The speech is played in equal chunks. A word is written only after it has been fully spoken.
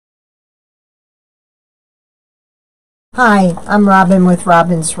Hi, I'm Robin with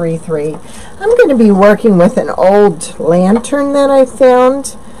Robin's Wreath. I'm going to be working with an old lantern that I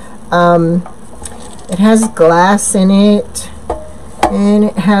found. It has glass in it and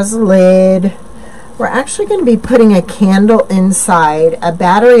it has a lid. We're actually going to be putting a candle inside, a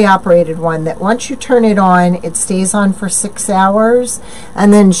battery operated one that once you turn it on, it stays on for 6 hours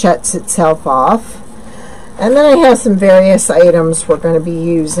and then shuts itself off. And then I have some various items we're going to be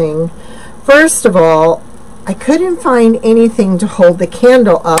using. First of all, I couldn't find anything to hold the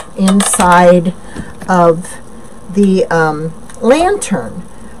candle up inside of the lantern.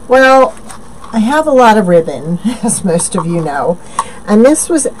 Well, I have a lot of ribbon, as most of you know, and this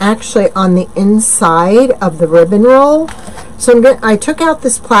was actually on the inside of the ribbon roll. So I took out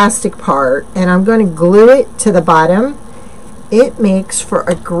this plastic part and I'm going to glue it to the bottom. It makes for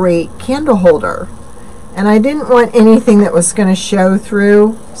a great candle holder, and I didn't want anything that was going to show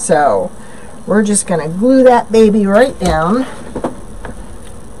through, so we're just going to glue that baby right down.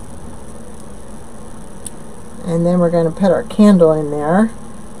 And then we're going to put our candle in there.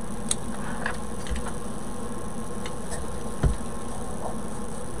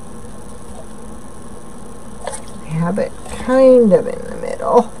 I have it kind of in the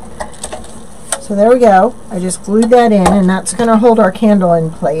middle. So there we go. I just glued that in, and that's going to hold our candle in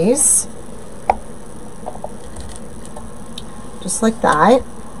place. Just like that.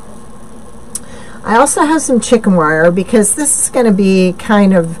 I also have some chicken wire because this is going to be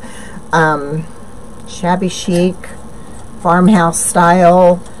kind of shabby chic, farmhouse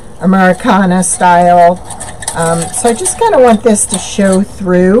style, Americana style. So I just kind of want this to show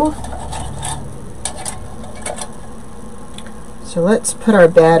through. So let's put our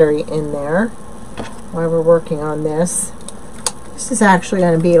battery in there while we're working on this. This is actually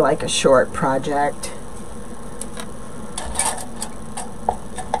going to be like a short project.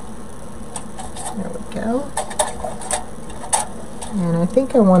 Go. And I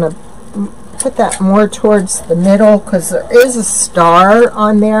think I want to put that more towards the middle because there is a star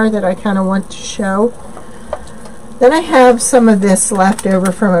on there that I kind of want to show. Then I have some of this left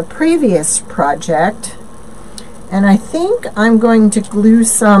over from a previous project, and I think I'm going to glue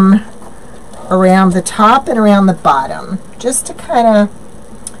some around the top and around the bottom just to kind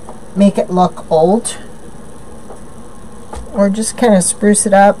of make it look old, or just kind of spruce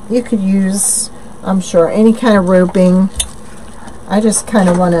it up. You could use, I'm sure, any kind of roping. I just kind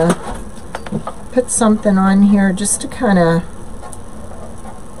of want to put something on here just to kind of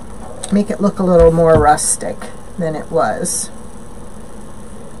make it look a little more rustic than it was.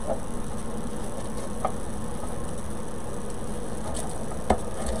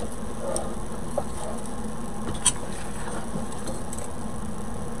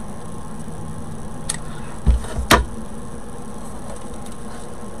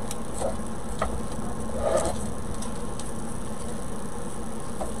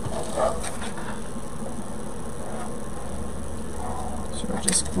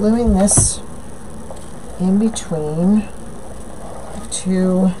 Just gluing this in between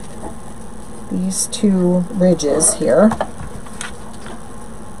these two ridges here,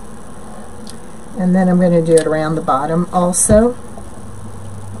 and then I'm going to do it around the bottom also.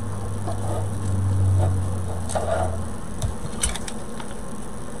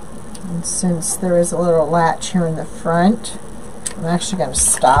 And since there is a little latch here in the front, I'm actually going to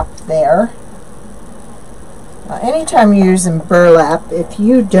stop there. Anytime you're using burlap, if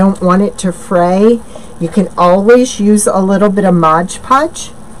you don't want it to fray, you can always use a little bit of Mod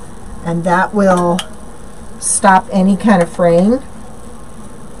Podge, and that will stop any kind of fraying.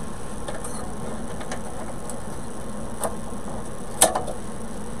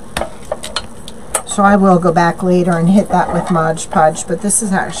 So I will go back later and hit that with Mod Podge, but this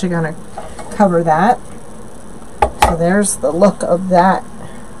is actually going to cover that. So there's the look of that.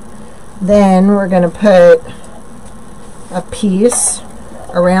 Then we're going to put a piece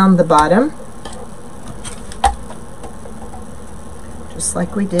around the bottom, just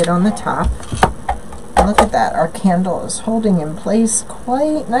like we did on the top. And look at that, our candle is holding in place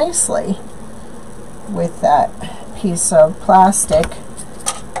quite nicely with that piece of plastic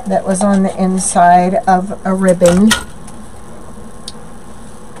that was on the inside of a ribbon.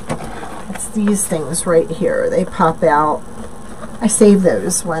 It's these things right here, they pop out. I save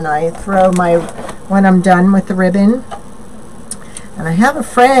those when I when I'm done with the ribbon. And I have a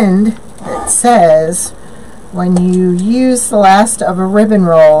friend that says when you use the last of a ribbon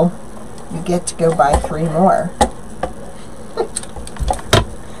roll, you get to go buy 3 more.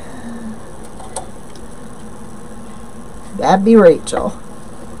 That'd be Rachel.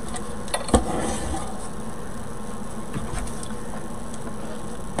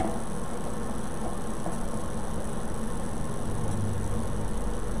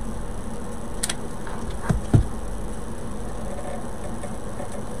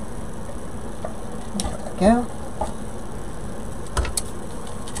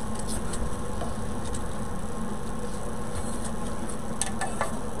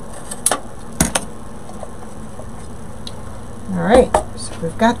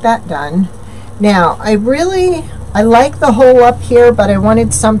 got that done. Now, I like the hole up here, but I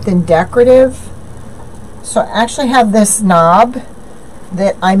wanted something decorative. So I actually have this knob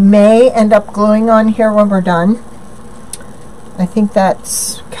that I may end up gluing on here when we're done. I think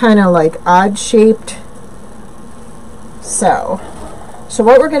that's kind of like odd shaped. So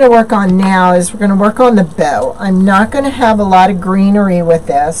what we're going to work on now is we're going to work on the bow. I'm not going to have a lot of greenery with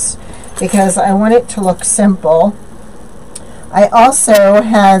this because I want it to look simple. I also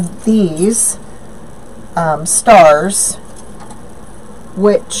had these stars,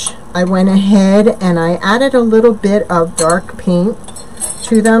 which I went ahead and I added a little bit of dark paint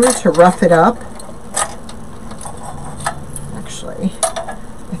to them to rough it up. Actually,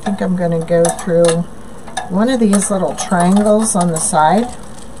 I think I'm going to go through one of these little triangles on the side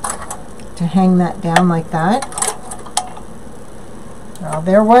to hang that down like that. Now,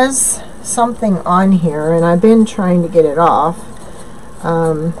 there was something on here and I've been trying to get it off.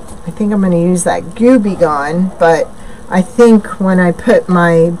 I think I'm going to use that Gooby Gone, but I think when I put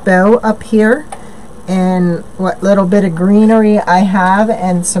my bow up here and what little bit of greenery I have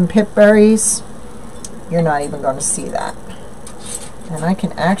and some pip berries, you're not even going to see that. And I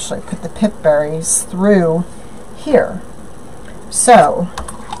can actually put the pip berries through here. So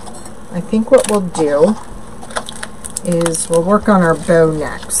I think what we'll do is we'll work on our bow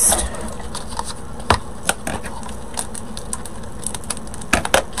next.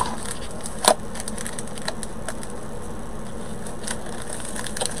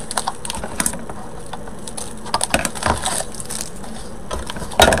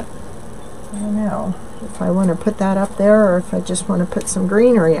 I want to put that up there or if I just want to put some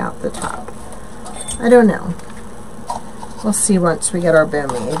greenery out the top. I don't know. We'll see once we get our bow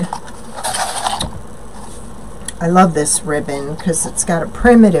made. I love this ribbon because it's got a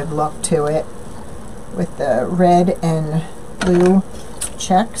primitive look to it with the red and blue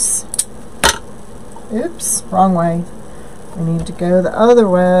checks. Oops, wrong way. I need to go the other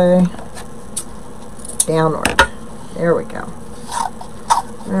way. Downward. There we go.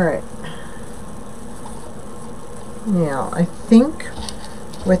 Alright. Now, I think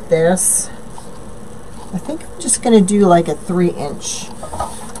with this, I think I'm just going to do like a 3-inch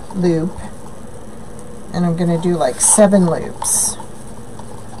loop. And I'm going to do like 7 loops.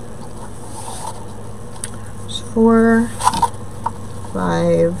 There's 4,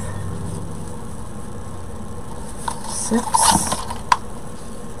 5, 6,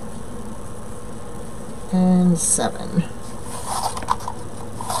 and 7.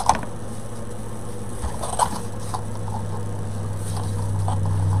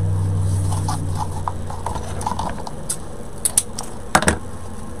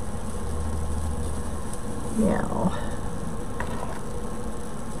 Now,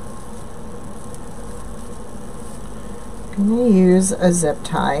 I'm going to use a zip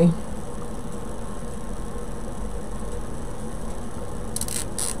tie.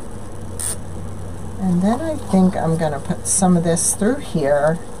 And then I think I'm going to put some of this through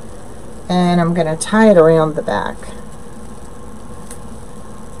here and I'm going to tie it around the back.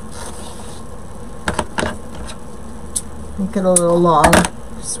 Make it a little long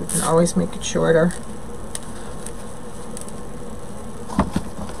so we can always make it shorter.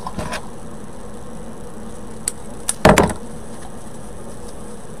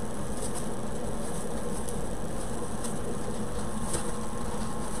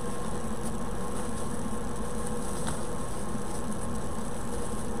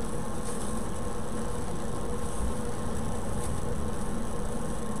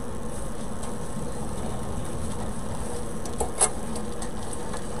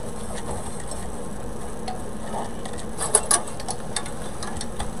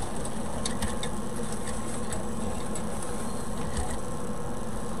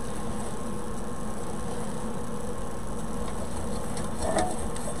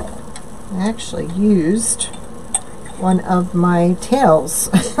 I actually used one of my tails.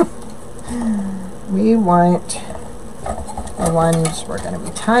 We want the ones we're going to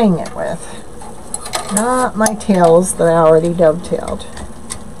be tying it with, not my tails that I already dovetailed.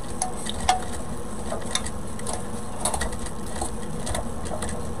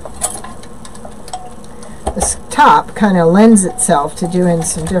 This top kind of lends itself to doing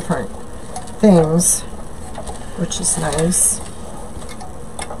some different things, which is nice.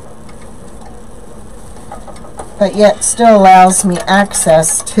 But yet still allows me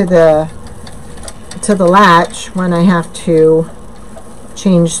access to the latch when I have to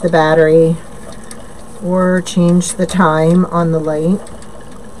change the battery or change the time on the light.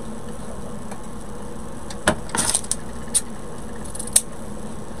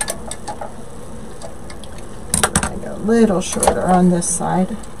 There I go. little shorter on this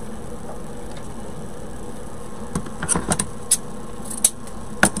side.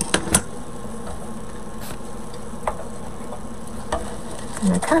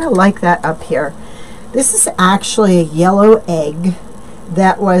 And I kind of like that up here. This is actually a yellow egg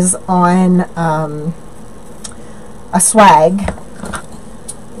that was on a swag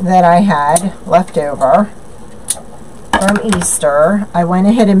that I had left over from Easter. I went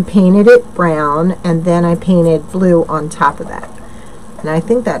ahead and painted it brown, and then I painted blue on top of that. And I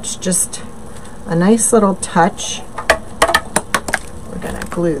think that's just a nice little touch. We're going to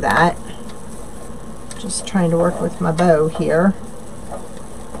glue that. Just trying to work with my bow here.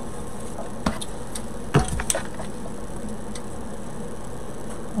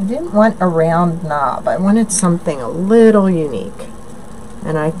 I didn't want a round knob. I wanted something a little unique.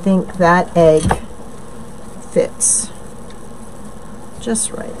 And I think that egg fits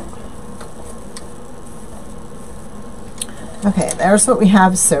just right. Okay, there's what we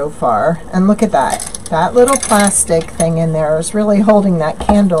have so far. And look at that. That little plastic thing in there is really holding that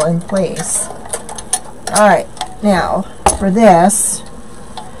candle in place. Alright, now for this,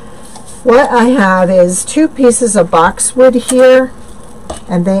 what I have is 2 pieces of boxwood here,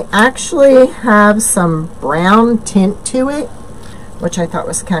 and they actually have some brown tint to it, which I thought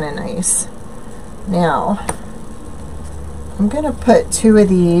was kind of nice. Now, I'm going to put 2 of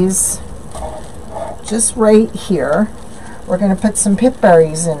these just right here. We're going to put some pip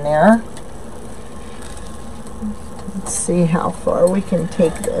berries in there. Let's see how far we can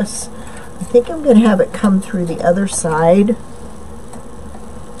take this. I think I'm going to have it come through the other side.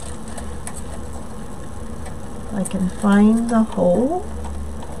 I can find the hole.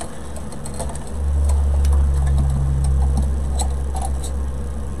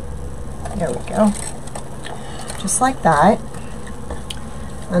 There we go. Just like that.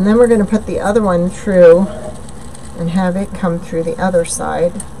 And then we're going to put the other one through and have it come through the other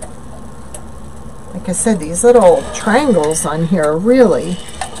side. Like I said, these little triangles on here are really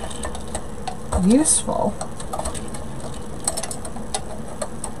useful.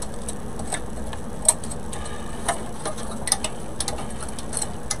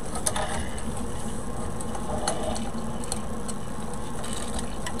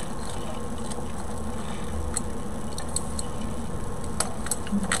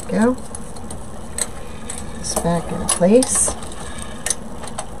 Go. This back in place.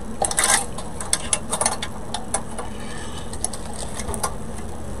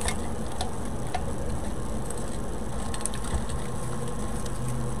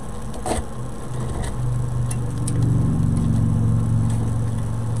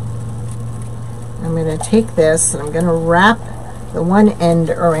 I'm going to take this and I'm going to wrap the one end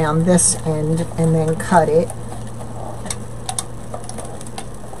around this end and then cut it.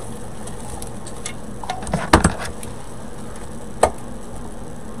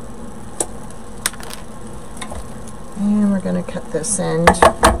 And we're going to cut this end.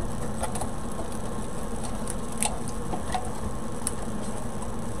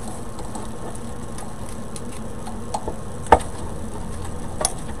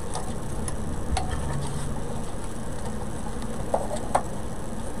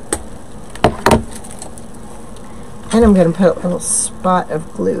 And I'm going to put a little spot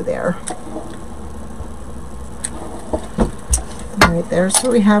of glue there. Alright, there's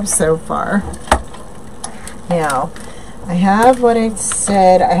what we have so far. Now, I have what I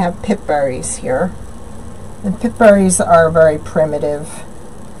said, I have pip berries here. And pip berries are a very primitive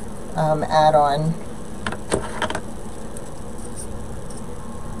add-on.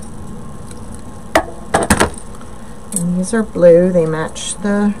 And these are blue, they match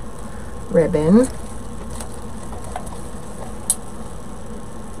the ribbon.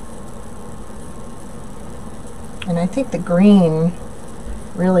 And I think the green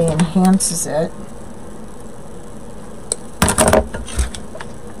really enhances it.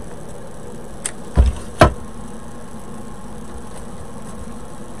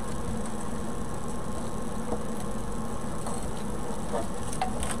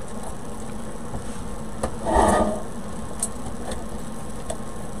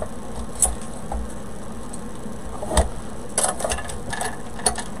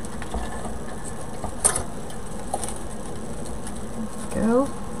 Go.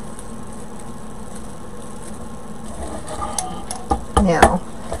 Now,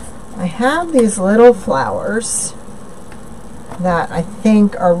 I have these little flowers that I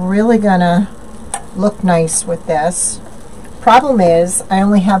think are really gonna look nice with this. Problem is, I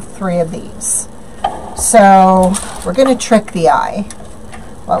only have 3 of these. So, we're gonna trick the eye.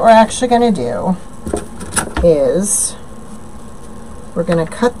 What we're actually gonna do is, we're gonna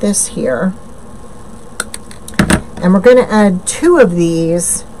cut this here. And we're going to add 2 of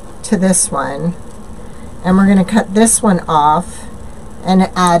these to this one, and we're going to cut this one off and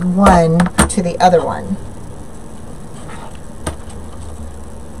add 1 to the other one.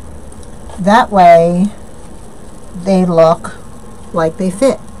 That way they look like they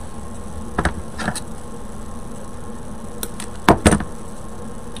fit.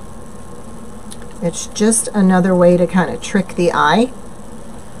 It's just another way to kind of trick the eye,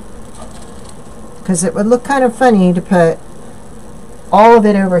 because it would look kind of funny to put all of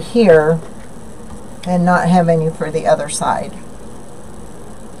it over here and not have any for the other side.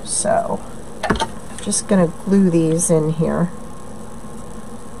 So I'm just going to glue these in here.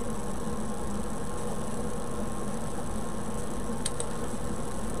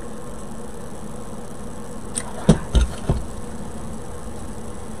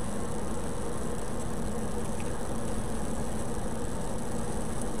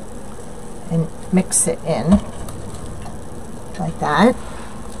 And mix it in like that.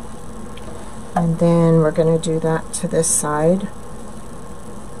 And then we're going to do that to this side.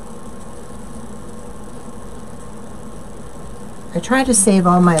 I try to save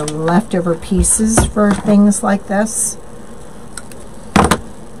all my leftover pieces for things like this.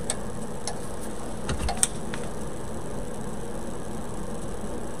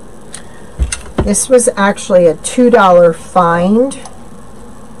 This was actually a $2 find.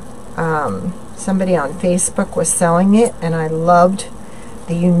 Somebody on Facebook was selling it, and I loved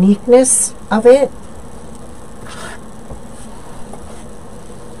the uniqueness of it.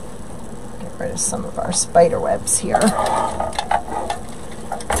 Get rid of some of our spider webs here.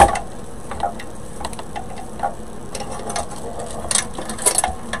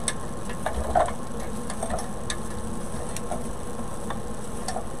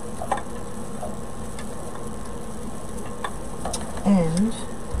 And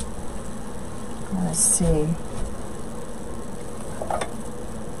let's see.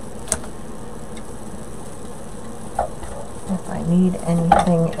 If I need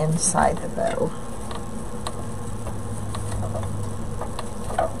anything inside the bow.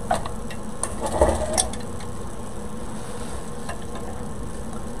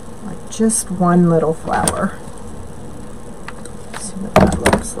 Like just one little flower. Let's see what that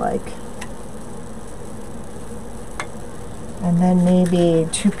looks like. And then maybe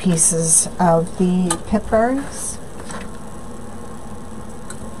 2 pieces of the pip berries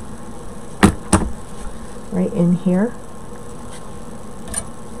right in here.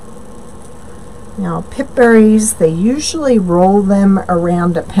 Now pip berries, they usually roll them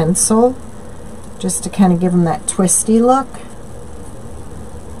around a pencil just to kind of give them that twisty look.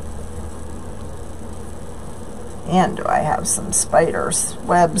 And do I have some spiders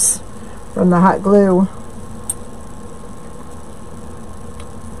webs from the hot glue?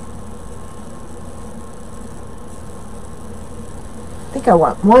 I think I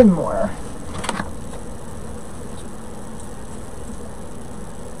want one more.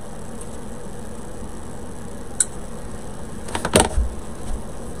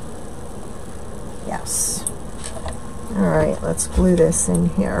 Yes. All right, let's glue this in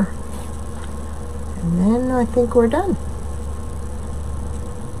here. And then I think we're done.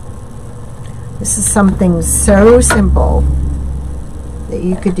 This is something so simple that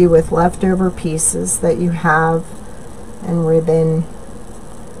you could do with leftover pieces that you have and ribbon.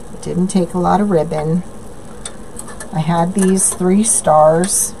 It didn't take a lot of ribbon. I had these 3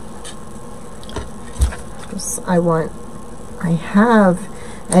 stars. I have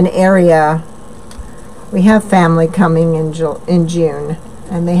an area. We have family coming in June,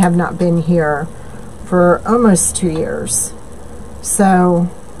 and they have not been here for almost 2 years. So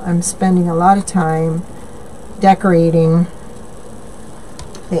I'm spending a lot of time decorating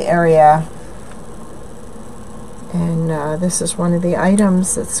the area, and this is one of the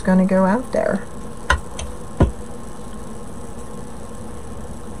items that's going to go out there.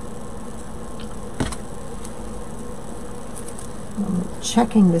 I'm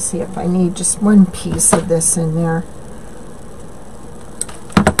checking to see if I need just one piece of this in there.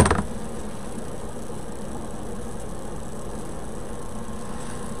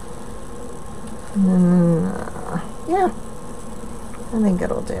 Yeah, I think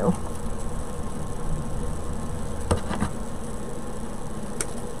it'll do.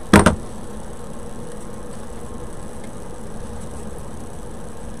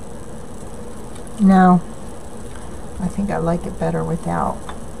 No, I think I like it better without.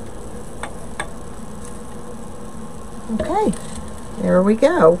 Okay, there we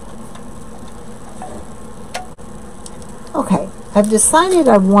go. Okay, I've decided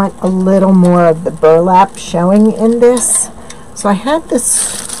I want a little more of the burlap showing in this. So I had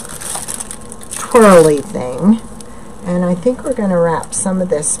this twirly thing And I think we're going to wrap some of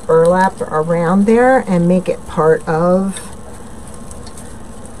this burlap around there and make it part of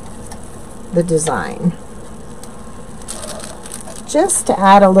the design. Just to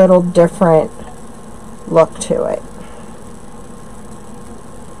add a little different look to it.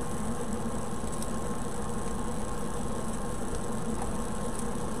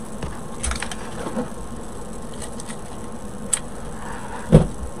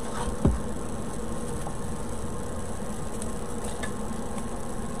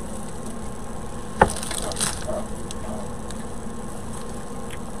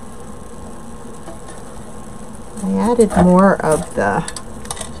 I added more of the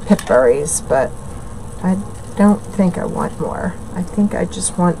pip berries, but I don't think I want more. I think I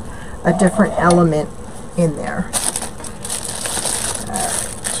just want a different element in there. Alright.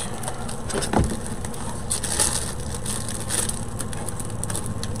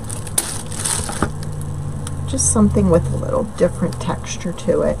 Just something with a little different texture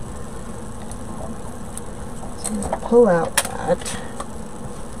to it. So I'm going to pull out that.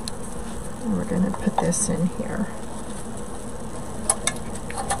 And we're going to put this in here.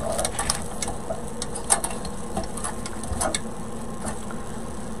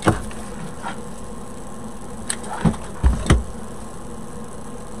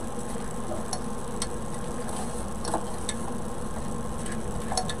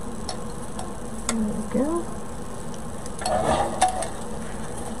 There we go.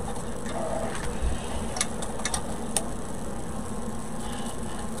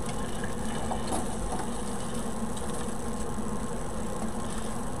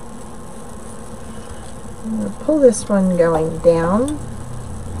 I'm going to pull this one going down,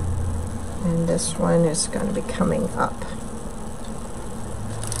 and this one is going to be coming up.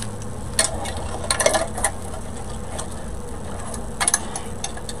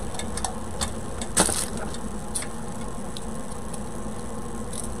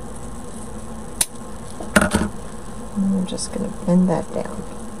 And I'm just going to bend that down.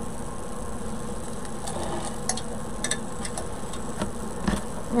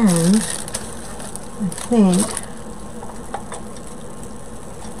 And I think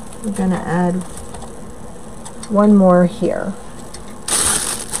we're going to add one more here.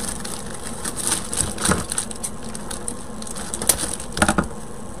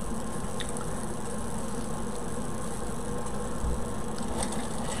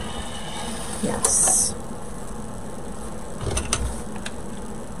 Yes.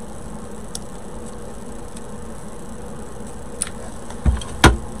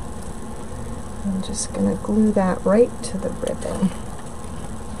 I'm just going to glue that right to the ribbon.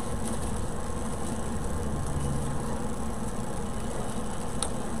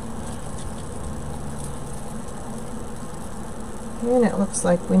 And it looks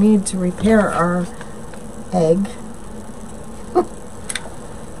like we need to repair our egg. There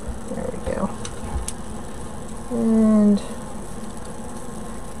we go. And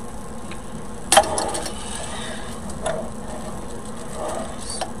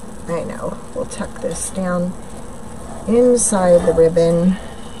I know, we'll tuck this down inside the ribbon.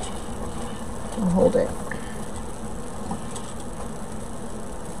 I'll hold it.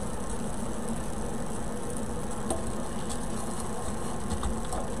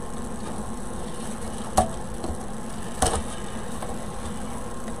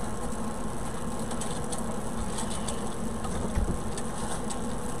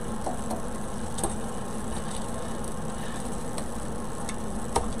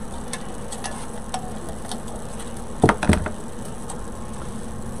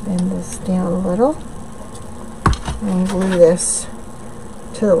 Bend this down a little and glue this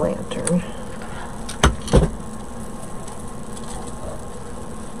to the lantern.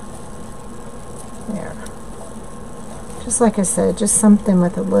 There. Just like I said, just something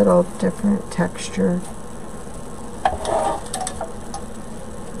with a little different texture.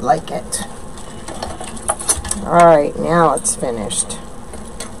 Like it. Alright, now it's finished.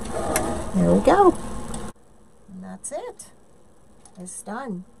 There we go. And that's it. It's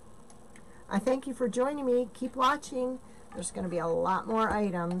done. I thank you for joining me. Keep watching. There's going to be a lot more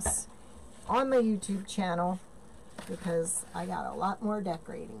items on my YouTube channel because I got a lot more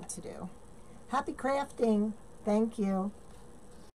decorating to do. Happy crafting. Thank you.